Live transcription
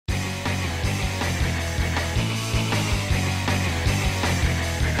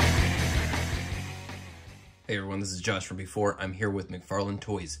Hey everyone, this is Josh from Before. I'm here with McFarlane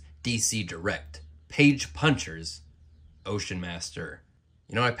Toys, DC Direct, Page Punchers, Ocean Master.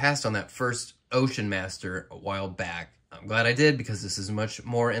 You know, I passed on that first Ocean Master a while back. I'm glad I did because this is much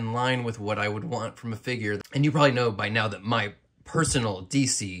more in line with what I would want from a figure. And you probably know by now that my personal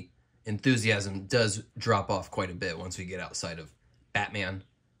DC enthusiasm does drop off quite a bit once we get outside of Batman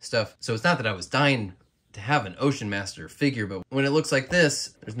stuff. So it's not that I was dying to have an Ocean Master figure, but when it looks like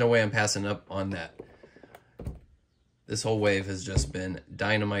this, there's no way I'm passing up on that. This whole wave has just been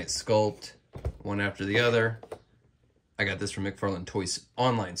dynamite sculpt, one after the other. I got this from McFarlane Toys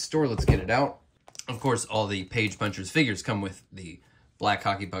online store. Let's get it out. Of course, all the Page Punchers figures come with the black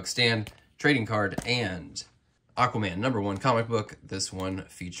hockey puck stand, trading card, and Aquaman #1 comic book. This one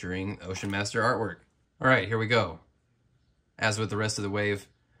featuring Ocean Master artwork. All right, here we go. As with the rest of the wave,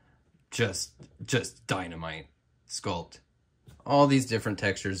 just dynamite sculpt. All these different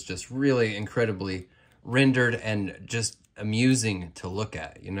textures, just really incredibly rendered and just amusing to look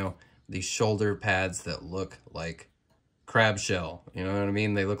at. You know, these shoulder pads that look like crab shell. You know what I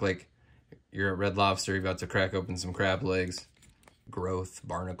mean? They look like you're at Red Lobster, you're about to crack open some crab legs. Growth,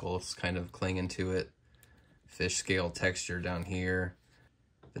 barnacles kind of clinging to it. Fish scale texture down here.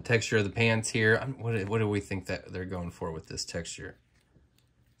 The texture of the pants here. What do we think that they're going for with this texture?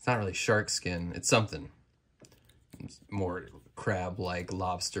 It's not really shark skin. It's something. It's more crab-like,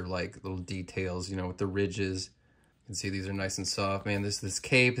 lobster-like little details, you know, with the ridges. You can see these are nice and soft. Man, this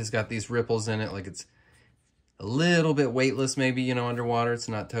cape has got these ripples in it, like it's a little bit weightless maybe, you know, underwater. It's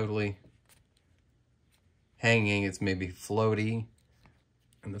not totally hanging. It's maybe floaty.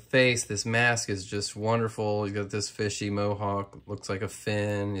 And the face, this mask is just wonderful. He's got this fishy mohawk, looks like a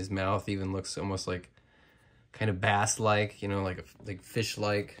fin. His mouth even looks almost like kind of bass-like, you know, like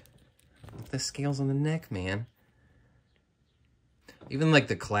fish-like. The scales on the neck, man. Even like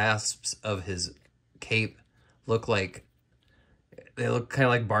the clasps of his cape look like, they look kind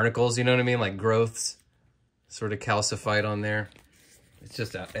of like barnacles, you know what I mean? Like growths, sort of calcified on there. It's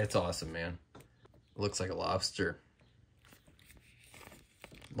just, it's awesome, man. It looks like a lobster.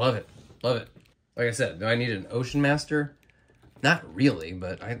 Love it, love it. Like I said, do I need an Ocean Master? Not really,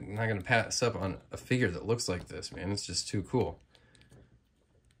 but I'm not gonna pass up on a figure that looks like this, man. It's just too cool.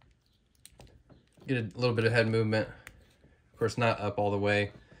 Get a little bit of head movement. Of course, not up all the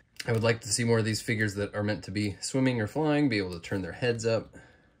way. I would like to see more of these figures that are meant to be swimming or flying, be able to turn their heads up.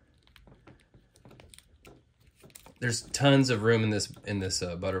 There's tons of room in this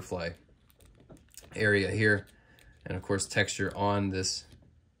butterfly area here. And of course, texture on this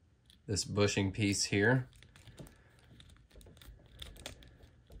bushing piece here.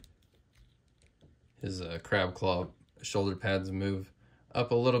 His crab claw shoulder pads move up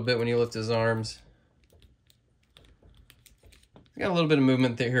a little bit when you lift his arms. He's got a little bit of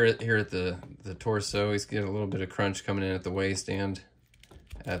movement here at the torso. He's getting a little bit of crunch coming in at the waist and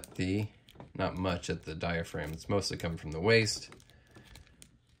at the, not much at the diaphragm. It's mostly coming from the waist.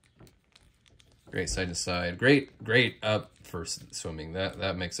 Great side to side. Great up for swimming.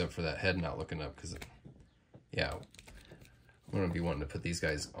 That makes up for that head not looking up, because, yeah, I'm going to be wanting to put these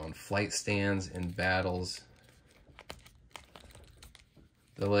guys on flight stands in battles.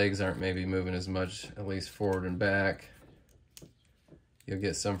 The legs aren't maybe moving as much, at least forward and back. You'll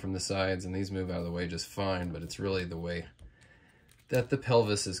get some from the sides, and these move out of the way just fine, but it's really the way that the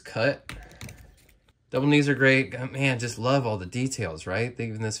pelvis is cut. Double knees are great. Man, just love all the details, right?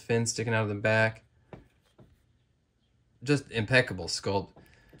 Even this fin sticking out of the back. Just impeccable sculpt.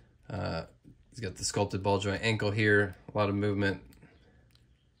 He's got the sculpted ball joint ankle here. A lot of movement.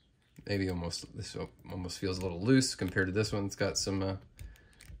 Maybe this almost feels a little loose compared to this one. It's got some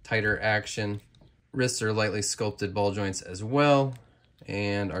tighter action. Wrists are lightly sculpted ball joints as well,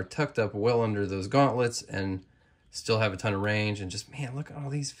 and are tucked up well under those gauntlets and still have a ton of range. And just, man, look at all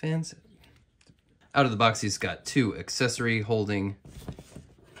these fins. Out of the box, he's got 2 accessory holding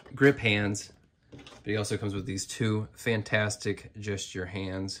grip hands, but he also comes with these 2 fantastic gesture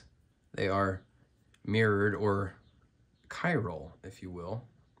hands. They are mirrored, or chiral, if you will,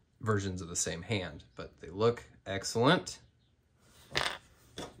 versions of the same hand, but they look excellent.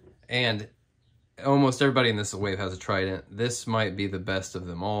 And almost everybody in this wave has a trident. This might be the best of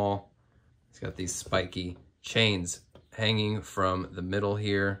them all. It's got these spiky chains hanging from the middle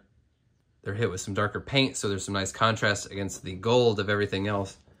here. They're hit with some darker paint, so there's some nice contrast against the gold of everything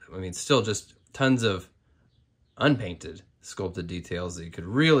else. I mean, still just tons of unpainted sculpted details that you could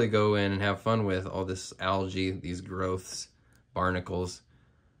really go in and have fun with. All this algae, these growths, barnacles,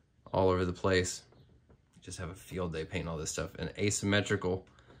 all over the place. Just have a field day painting all this stuff. And asymmetrical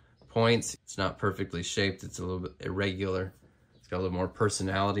points. It's not perfectly shaped. It's a little bit irregular. It's got a little more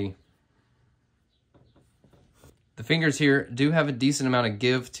personality. The fingers here do have a decent amount of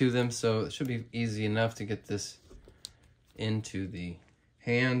give to them, so it should be easy enough to get this into the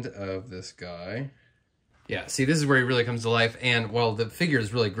hand of this guy. Yeah, see, this is where he really comes to life, and while the figure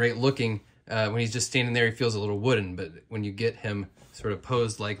is really great looking, when he's just standing there, he feels a little wooden, but when you get him sort of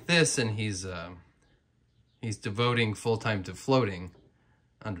posed like this, and he's devoting full time to floating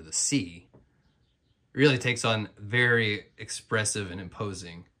under the sea, it really takes on very expressive and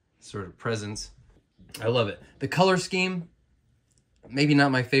imposing sort of presence. I love it. The color scheme, maybe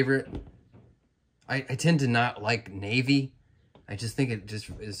not my favorite. I tend to not like navy. I just think it just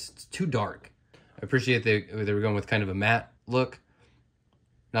is too dark. I appreciate they were going with kind of a matte look,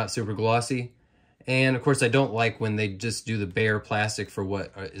 not super glossy. And of course, I don't like when they just do the bare plastic for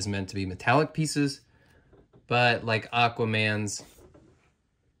what is meant to be metallic pieces. But like Aquaman's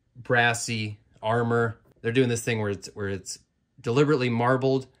brassy armor, they're doing this thing where it's deliberately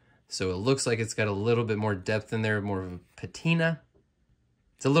marbled, so it looks like it's got a little bit more depth in there, more of a patina.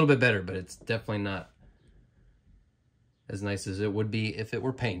 It's a little bit better, but it's definitely not as nice as it would be if it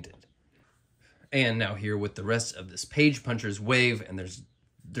were painted. And now here with the rest of this Page Punchers wave, and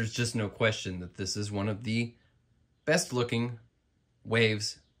there's just no question that this is one of the best looking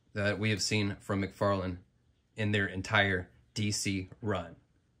waves that we have seen from McFarlane in their entire DC run.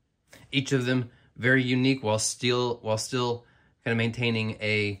 Each of them very unique while still kind of maintaining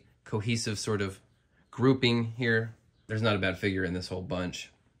a cohesive sort of grouping here. There's not a bad figure in this whole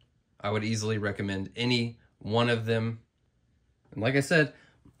bunch. I would easily recommend any one of them. And like I said,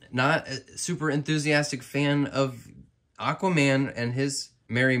 not a super enthusiastic fan of Aquaman and his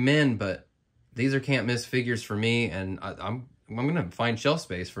merry men, but these are can't miss figures for me, and I'm gonna find shelf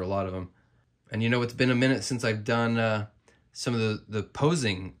space for a lot of them. And you know, it's been a minute since I've done some of the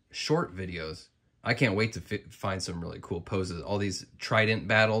posing short videos. I can't wait to find some really cool poses. All these trident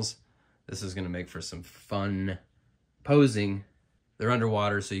battles. This is gonna make for some fun posing. They're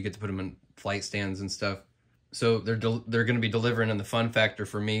underwater, so you get to put them in flight stands and stuff. So they're going to be delivering in the fun factor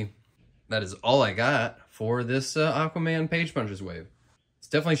for me. That is all I got for this Aquaman Page Punchers wave. It's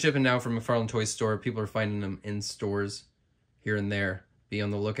definitely shipping now from McFarlane Toy Store. People are finding them in stores here and there. Be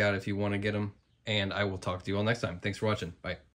on the lookout if you want to get them. And I will talk to you all next time. Thanks for watching. Bye.